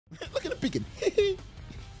peeking.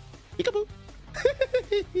 Peekaboo.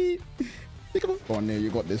 Peekaboo. Go on there, you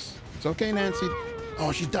got this. It's okay, Nancy.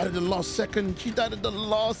 Oh, she died at the last second. She died at the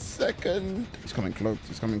last second. He's coming cloaked.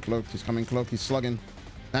 He's coming cloaked. He's coming cloaked. He's slugging.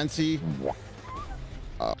 Nancy. Yeah,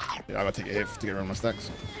 I gotta take a hit to get rid of my stacks.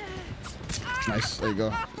 Nice. There you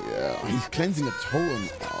go. Yeah. He's cleansing the totem.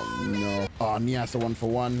 Oh, no. Oh, Nia's the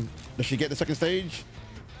 1-for-1. Does she get the second stage?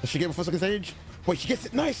 Does she get before second stage? Wait, she gets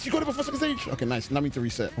it. Nice. She got it before second stage. Okay, nice. Now we need to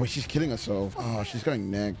reset. Wait, she's killing herself. Oh, she's going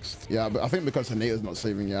next. Yeah, but I think because her Nader's not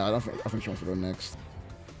saving. Yeah, I think she wants to go next.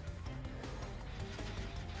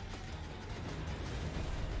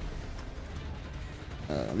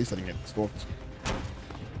 At least I didn't get stalked.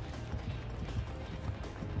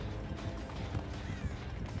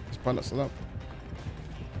 This pilot's still up.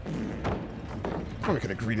 Probably could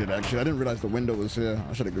have greeted that, actually. I didn't realize the window was here.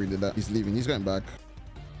 I should have greeted that. He's leaving. He's going back.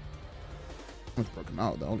 Let's break him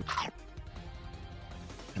out though.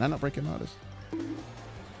 Can I not break him out?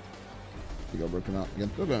 You go broke him out again.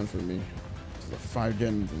 Still going for me. This is a 5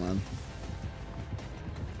 gens, man.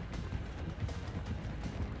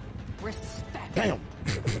 Respect. Damn.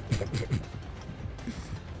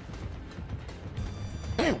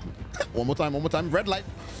 Damn. One more time. One more time. Red light.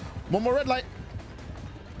 One more red light.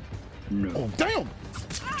 No. Oh, damn.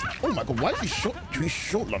 Oh my God. Why is he short? He's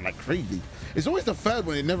short like crazy. It's always the third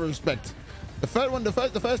one they never respect. The third one, the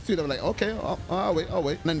first two, they were like, okay, I'll wait.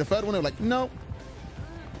 And then the third one, they were like, no.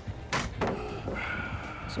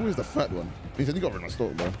 It's always the third one. He said, you got rid of my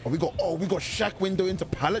store, bro. Oh, we got Shaq window into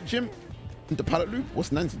pallet gym, into pallet loop.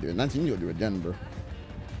 What's Nancy doing? Nancy, you gotta do it again, bro.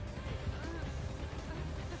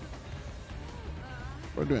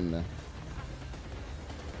 What are we doing there?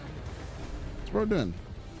 What's bro doing?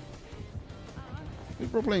 Who's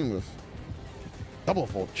bro playing with? Double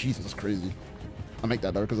fall. Jesus, that's crazy. I make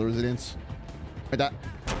that though because of resilience. Like that.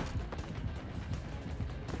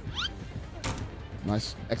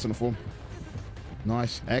 Nice. Excellent form.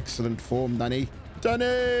 Nice. Excellent form, Danny.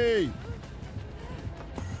 Danny!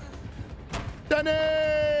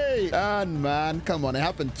 Danny! Dan, man. Come on. It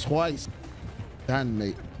happened twice. Dan,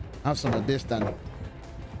 mate. Have some of this, Dan.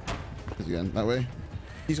 Is he going that way?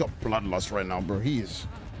 He's got bloodlust right now, bro. He is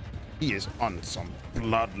on some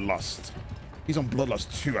bloodlust. He's on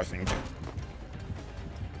bloodlust 2, I think.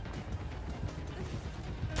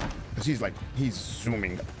 He's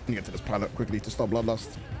zooming. Let me get to this pilot quickly to stop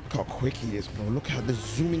bloodlust. Look how quick he is, bro. Look how the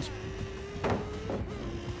zooming.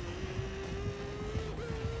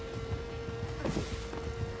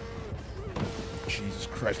 Jesus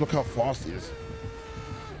Christ, look how fast he is.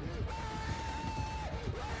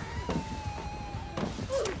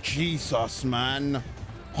 Jesus, man.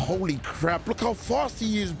 Holy crap, look how fast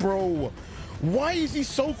he is, bro. Why is he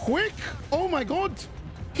so quick? Oh my God.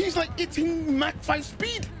 He's like hitting Mach 5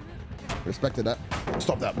 speed. Respected that.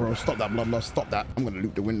 Stop that, bro. Stop that bloodlust. Stop that. I'm gonna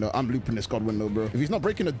loop the window. I'm looping this god window, bro. If he's not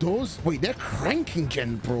breaking the doors. Wait, they're cranking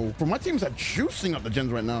gen, bro. Bro, my teams are juicing up the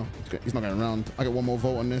gens right now. He's not going around. I get one more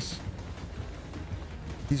vote on this.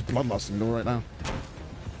 He's bloodlusting though right now.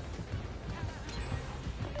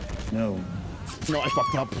 No. No, I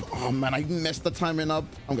fucked up. Oh man, I messed the timing up.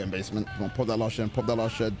 I'm getting basement. Come on, pop that last shed. Pop that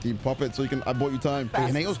last shed. Deep pop it so you can. I bought you time. Hey,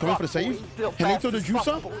 Henato's coming for the save. Henato the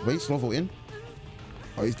juicer. Wait, slow vote in.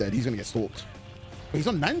 Oh, he's dead. He's gonna get stalked. Wait, he's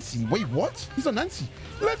on Nancy. Wait, what? He's on Nancy.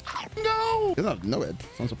 Let's go. He doesn't have no head.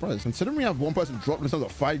 So I'm surprised. Considering we have one person dropped in terms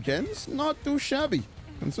of 5 gens, not too shabby.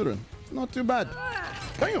 Considering. It's not too bad.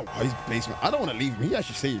 Damn. Oh, he's basement. I don't want to leave him. He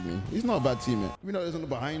actually saved me. He's not a bad teammate. Even though he doesn't look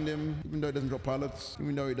behind him, even though he doesn't drop pilots,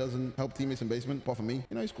 even though he doesn't help teammates in basement, apart from me,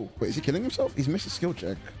 you know, he's cool. Wait, is he killing himself? He's missed a skill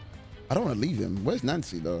check. I don't want to leave him. Where's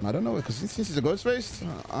Nancy, though? I don't know, because since he's a ghost face,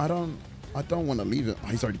 I don't want to leave him. Oh,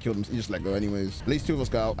 he's already killed him. He just let go anyways. At least 2 of us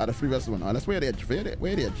go out. Out of 3 versus 1. Let's wait at the edge. Wait at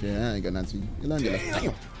the edge. Yeah, you got Nancy. You learned your lesson.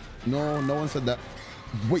 Damn. No, no one said that.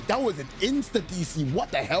 Wait, that was an insta DC.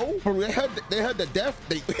 What the hell? Bro, they had the death.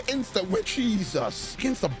 They insta with Jesus.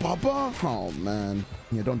 Against the Baba? Oh, man.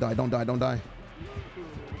 Yeah, don't die. Throwing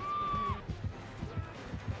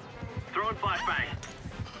flashbang.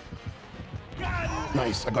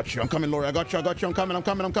 Nice. I got you. I'm coming, Lori. I got you. I'm coming.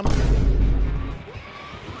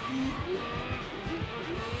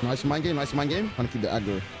 Nice mind game. Trying to keep the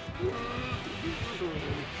aggro.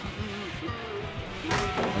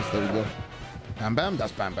 Nice, there we go. Bam bam,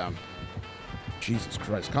 that's bam bam. Jesus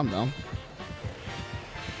Christ, calm down.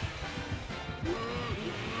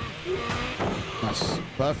 Nice.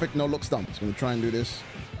 Perfect, no look stump. Just gonna try and do this.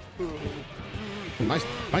 Nice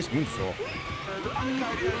moonsault.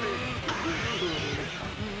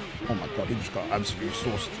 Oh my God, he just got absolutely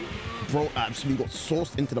sauced. Bro absolutely got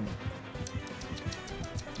sauced into the...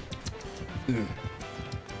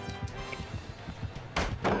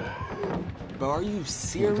 bro. Are you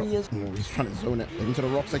serious? Oh, he's trying to zone it. Take him to the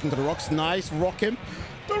rocks, take him to the rocks. Nice, rock him.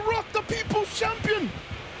 The Rock, the people's champion.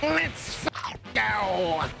 Let's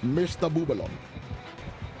go. Mr. Boobalon.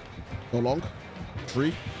 Go long.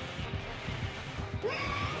 3.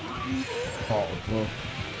 Oh, bro.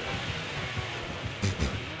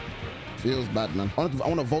 Feels bad, man. I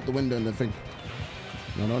want to vault the window and the thing.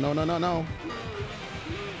 No, no, no, no, no, no.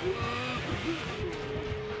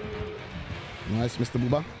 Nice, Mr.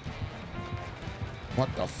 Booba.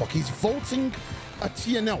 What the fuck? He's vaulting a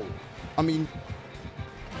TNL. I mean,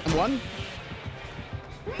 and one.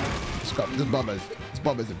 This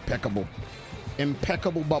Bubba is impeccable.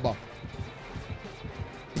 Impeccable Bubba.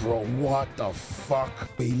 Bro, what the fuck?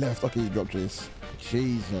 But he left. Okay, he dropped this.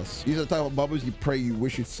 Jesus. These are the type of bubbles you pray you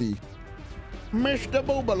wish you'd see. Mr.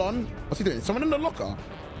 Bobalon. What's he doing? Someone in the locker?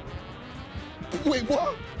 Wait,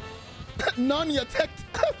 what? Nani attacked.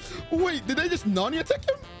 Wait, did they just Nani attack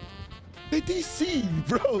him? They DC,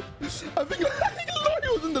 bro. I think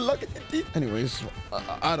Lori was in the locker. Anyways,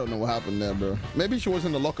 I don't know what happened there, bro. Maybe she was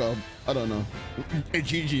in the locker. I don't know. Hey,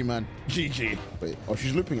 GG, man. GG. Wait, oh,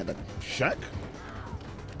 she's looping at that. Shaq?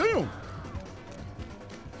 Ew.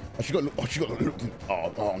 Oh, she got looped.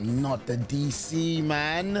 Oh, not the DC,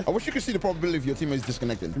 man. I wish you could see the probability if your teammate is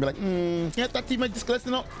disconnected. You'd be like, yeah, that teammate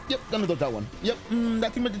disconnected. No. Yep, gonna dodge that one. Yep,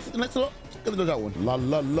 that teammate disconnected. Gonna dodge that one. La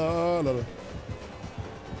la la la la.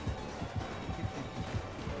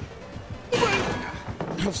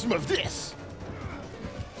 Have some of this.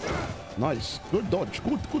 Nice. Good dodge.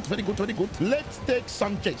 Good, good, very good, very good. Let's take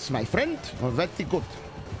some chase, my friend. Oh, very good.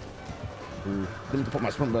 Ooh, didn't put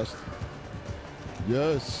my sprint burst.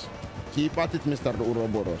 Yes. Keep at it, Mr.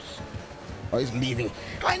 Ouroboros. Oh, he's leaving.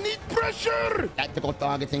 I need pressure. Tactical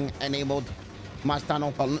targeting enabled.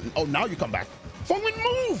 Mastano. Oh, now you come back. Fongmin,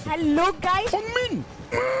 move. Hello, guys. Fongmin.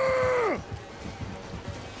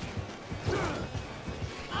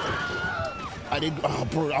 I did. Oh,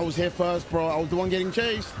 bro, I was here first, bro. I was the one getting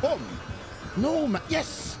chased. Oh, no, man.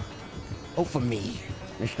 Yes. Oh, for me,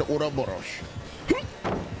 Mr. Ouroboros.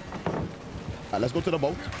 Let's go to the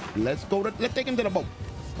boat. Let's go. Let's take him to the boat.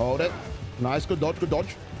 Hold it. Nice. Good dodge. Good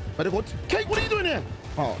dodge. Very good. Kate, what are you doing here?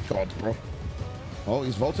 Oh, God, bro. Oh,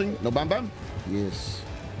 he's vaulting. No bam bam. Yes.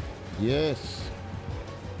 Yes.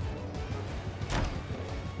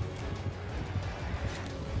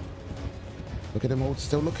 Look at him. Hold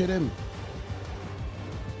still. Look at him.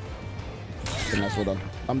 And that's what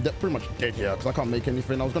I'm pretty much dead here because I can't make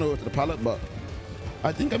anything. I was going to go to the pallet, but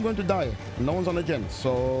I think I'm going to die. No one's on the gen.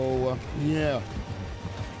 So, yeah.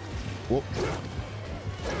 Whoop.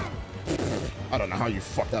 I don't know how you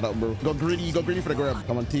fucked that up, bro. Go greedy for the grab.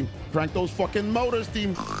 Come on, team. Crank those fucking motors,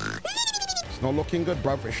 team. It's not looking good,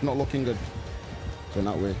 bro. It's not looking good. So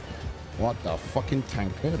that way. What the fucking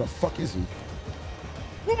tank? Where the fuck is he?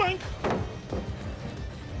 Woman!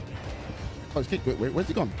 Oh, he's kicked. Wait, where's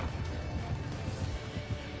he gone?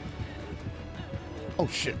 Oh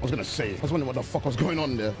shit, I was gonna say. I was wondering what the fuck was going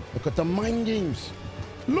on there. Look at the mind games.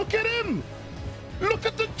 Look at him! Look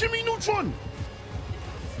at the Jimmy Neutron!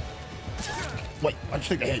 Wait, I just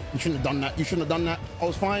took a hit. You shouldn't have done that. You shouldn't have done that. I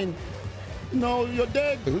was fine. No, you're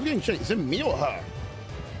dead. Who's getting chased? Is it me or her?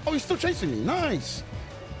 Oh, he's still chasing me. Nice.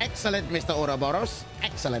 Excellent, Mr. Ouroboros.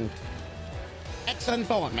 Excellent. Excellent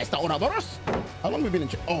forward, Mr. Ouroboros. How long have we been in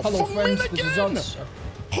chase? Oh, hello, friends. This is Johnson.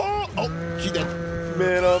 Oh, she dead.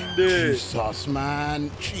 Man, I'm dead. Jesus, man.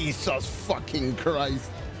 Jesus fucking Christ.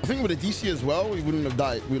 I think with the DC as well, we wouldn't have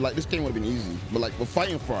died. This game would have been easy. But like, we're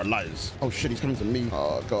fighting for our lives. Oh shit, he's coming to me.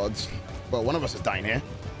 Oh God. Well, one of us is dying here.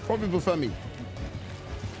 Probably prefer me.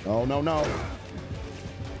 Oh, no, no.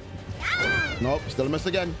 Nope, still a miss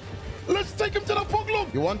again. Let's take him to the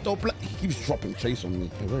Puglum. You want to play? He keeps dropping chase on me.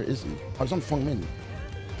 Hey, where is he? Oh, he's on Feng Min.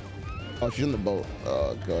 Oh, she's in the boat.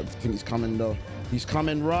 Oh God, I think he's coming though. He's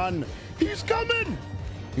coming, run. He's coming.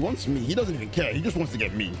 He wants me. He doesn't even care. He just wants to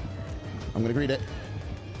get me. I'm gonna greet it.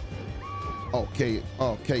 Oh, Kate.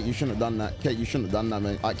 Oh, Kate, you shouldn't have done that. Kate, you shouldn't have done that,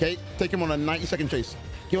 man. All right, Kate, take him on a 90-second chase.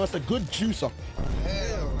 Give us a good juicer.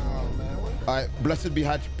 Hell no, man. All right, blessed be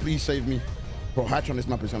Hatch. Please save me. Bro, Hatch on this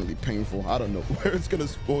map is gonna be painful. I don't know where it's gonna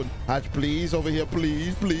spawn. Hatch, please, over here,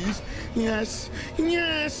 please, please. Yes,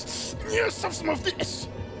 yes, yes, have some of this.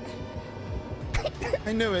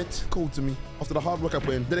 I knew it. Cool to me. After the hard work I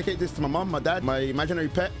put in. Dedicate this to my mom, my dad, my imaginary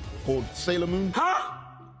pet called Sailor Moon. Huh?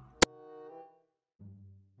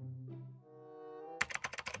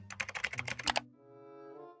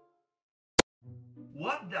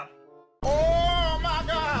 What the